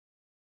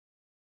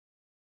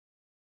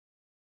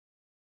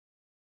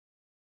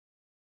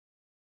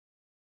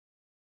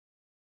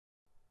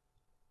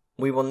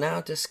We will now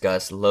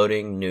discuss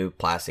loading new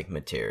plastic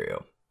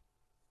material.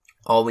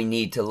 All we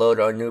need to load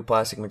our new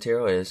plastic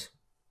material is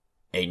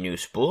a new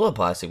spool of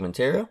plastic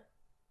material,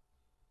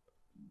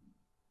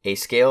 a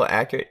scale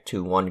accurate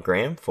to 1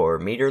 gram for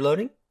meter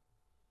loading,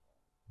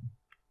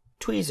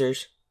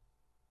 tweezers,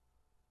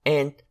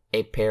 and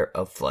a pair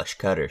of flush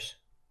cutters.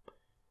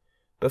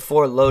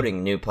 Before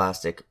loading new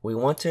plastic, we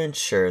want to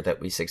ensure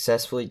that we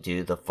successfully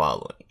do the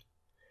following.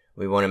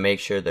 We want to make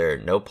sure there are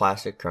no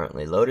plastic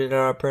currently loaded in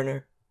our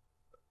printer.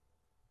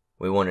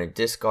 We want to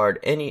discard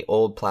any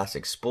old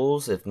plastic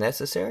spools if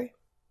necessary.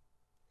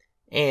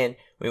 And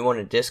we want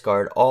to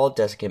discard all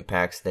desiccant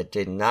packs that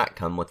did not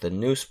come with the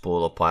new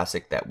spool of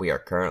plastic that we are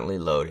currently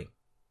loading.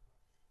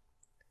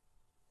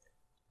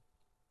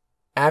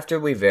 After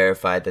we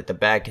verified that the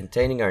bag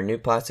containing our new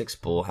plastic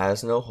spool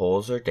has no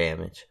holes or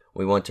damage,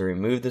 we want to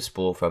remove the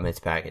spool from its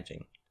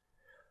packaging.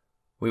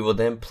 We will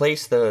then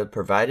place the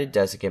provided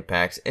desiccant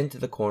packs into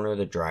the corner of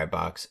the dry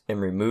box and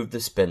remove the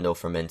spindle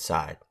from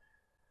inside.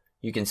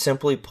 You can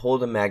simply pull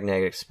the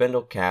magnetic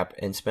spindle cap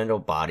and spindle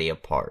body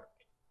apart.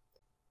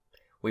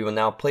 We will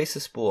now place the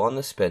spool on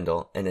the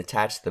spindle and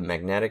attach the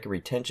magnetic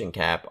retention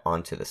cap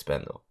onto the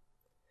spindle.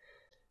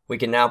 We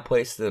can now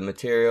place the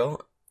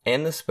material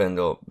and the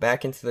spindle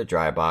back into the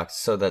dry box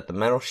so that the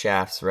metal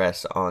shafts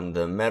rest on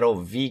the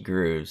metal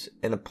V-grooves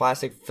and the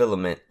plastic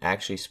filament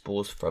actually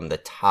spools from the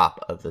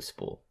top of the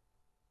spool.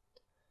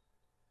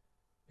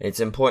 It's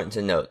important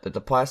to note that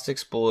the plastic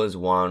spool is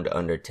wound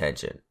under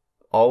tension.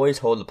 Always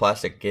hold the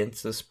plastic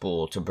against the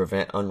spool to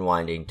prevent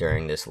unwinding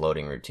during this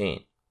loading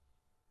routine.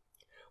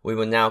 We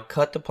will now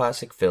cut the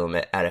plastic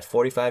filament at a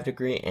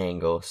 45-degree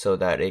angle so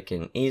that it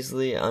can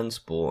easily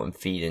unspool and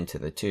feed into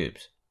the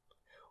tubes.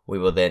 We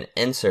will then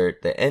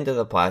insert the end of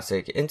the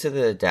plastic into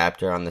the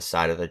adapter on the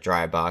side of the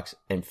dry box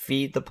and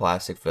feed the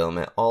plastic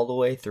filament all the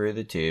way through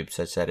the tube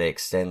such that it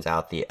extends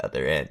out the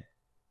other end.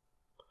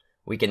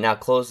 We can now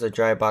close the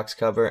dry box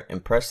cover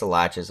and press the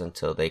latches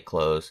until they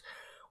close.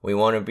 We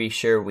want to be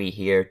sure we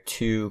hear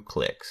 2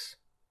 clicks.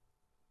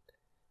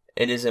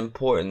 It is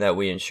important that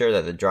we ensure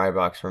that the dry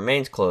box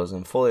remains closed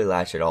and fully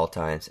latched at all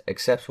times,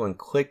 except when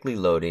quickly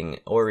loading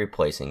or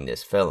replacing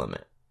this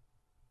filament.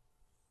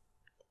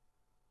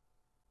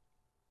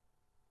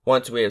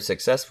 Once we have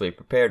successfully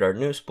prepared our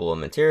new spool of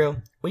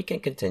material, we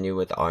can continue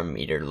with our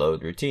meter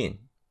load routine.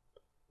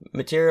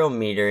 Material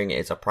metering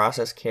is a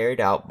process carried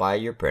out by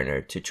your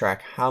printer to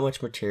track how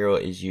much material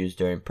is used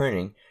during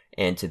printing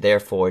and to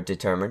therefore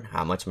determine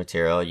how much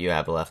material you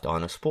have left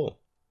on a spool.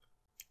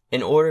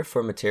 In order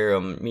for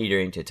material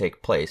metering to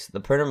take place,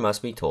 the printer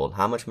must be told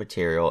how much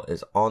material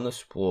is on the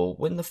spool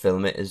when the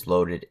filament is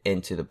loaded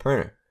into the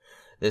printer.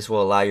 This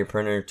will allow your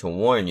printer to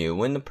warn you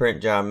when the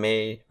print job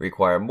may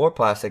require more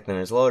plastic than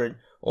is loaded,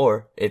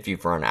 or if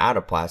you've run out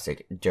of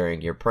plastic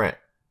during your print.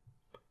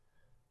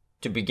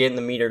 To begin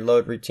the meter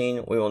load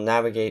routine, we will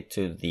navigate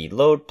to the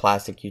Load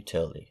Plastic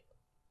utility.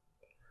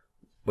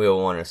 We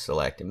will want to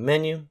select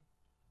Menu,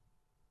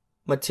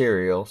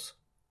 Materials,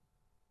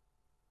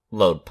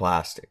 Load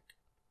Plastic.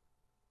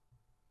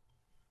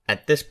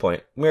 At this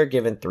point, we are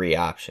given 3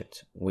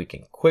 options. We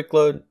can quick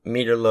load,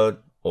 meter load,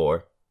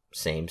 or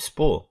same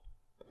spool.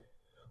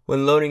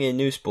 When loading a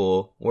new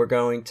spool, we're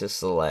going to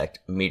select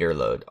meter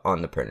load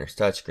on the printer's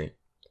touchscreen.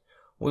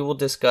 We will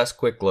discuss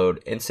quick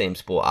load and same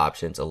spool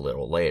options a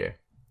little later.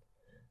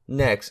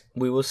 Next,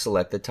 we will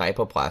select the type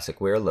of plastic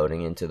we are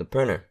loading into the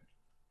printer.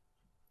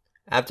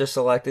 After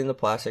selecting the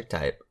plastic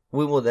type,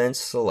 we will then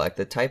select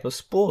the type of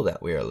spool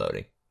that we are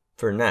loading.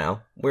 For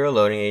now, we are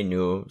loading a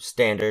new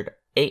standard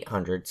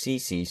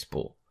 800cc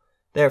spool.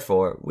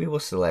 Therefore, we will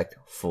select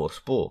full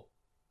spool.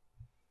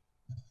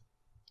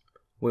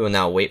 We will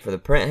now wait for the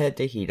print head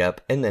to heat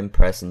up and then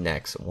press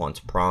next once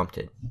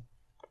prompted.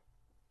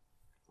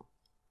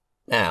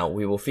 Now,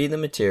 we will feed the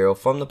material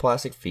from the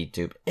plastic feed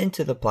tube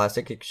into the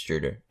plastic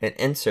extruder and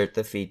insert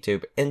the feed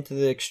tube into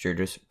the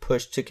extruder's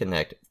push to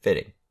connect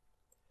fitting.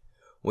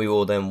 We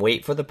will then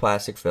wait for the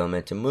plastic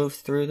filament to move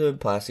through the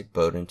plastic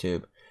bowden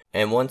tube,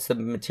 and once the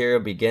material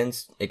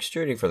begins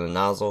extruding from the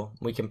nozzle,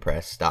 we can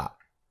press stop.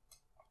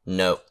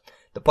 Note,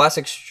 the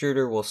plastic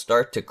extruder will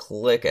start to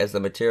click as the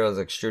material is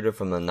extruded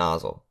from the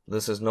nozzle.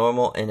 This is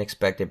normal and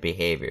expected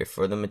behavior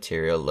for the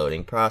material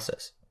loading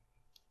process.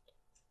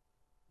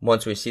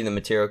 Once we see the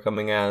material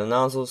coming out of the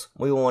nozzles,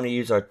 we will want to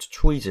use our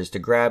tweezers to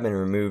grab and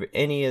remove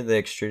any of the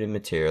extruded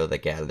material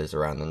that gathers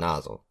around the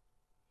nozzle.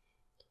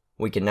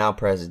 We can now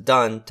press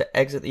Done to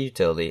exit the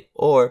utility,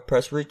 or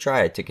press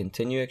Retry to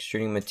continue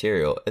extruding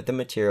material if the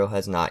material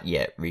has not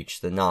yet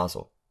reached the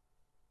nozzle.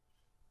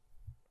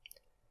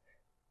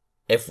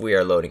 If we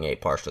are loading a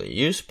partially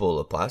used spool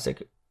of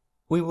plastic,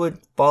 we would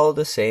follow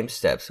the same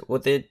steps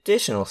with the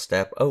additional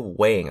step of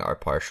weighing our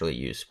partially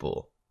used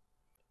spool.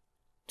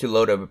 To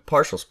load a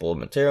partial spool of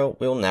material,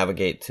 we will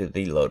navigate to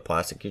the Load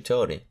Plastic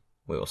utility.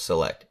 We will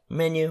select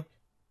Menu,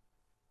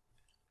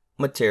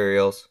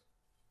 Materials,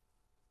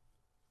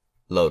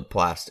 Load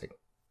Plastic.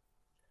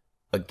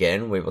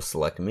 Again, we will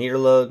select Meter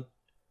Load.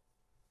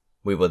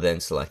 We will then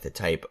select the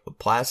type of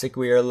plastic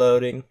we are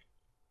loading.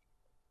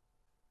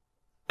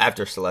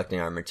 After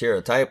selecting our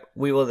material type,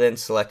 we will then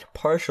select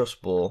partial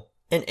spool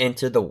and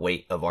enter the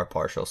weight of our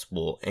partial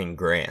spool in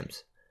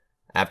grams.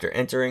 After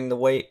entering the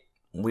weight,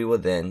 we will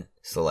then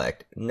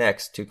select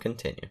Next to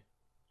continue.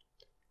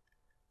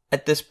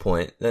 At this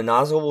point, the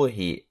nozzle will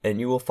heat and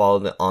you will follow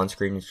the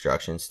on-screen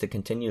instructions to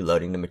continue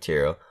loading the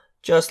material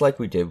just like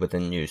we did with a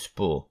new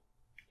spool.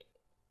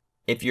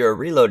 If you are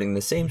reloading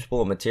the same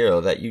spool of material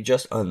that you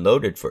just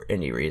unloaded for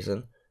any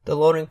reason, the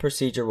loading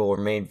procedure will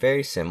remain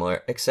very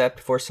similar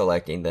except for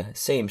selecting the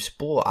same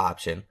spool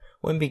option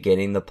when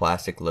beginning the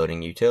plastic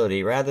loading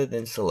utility rather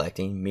than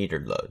selecting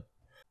metered load.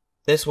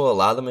 This will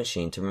allow the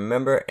machine to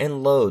remember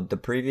and load the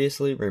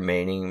previously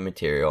remaining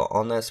material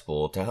on that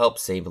spool to help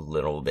save a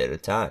little bit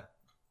of time.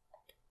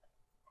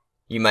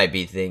 You might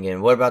be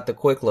thinking, what about the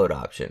quick load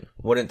option?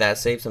 Wouldn't that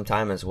save some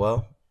time as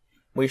well?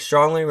 We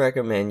strongly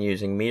recommend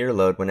using meter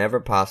load whenever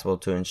possible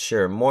to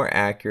ensure more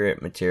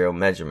accurate material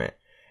measurement.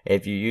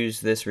 If you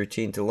use this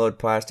routine to load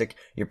plastic,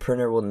 your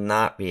printer will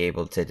not be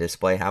able to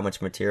display how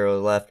much material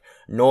is left,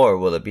 nor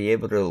will it be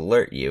able to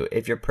alert you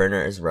if your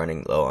printer is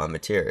running low on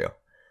material.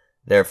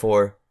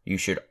 Therefore, you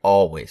should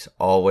always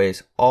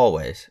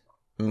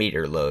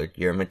meter load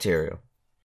your material.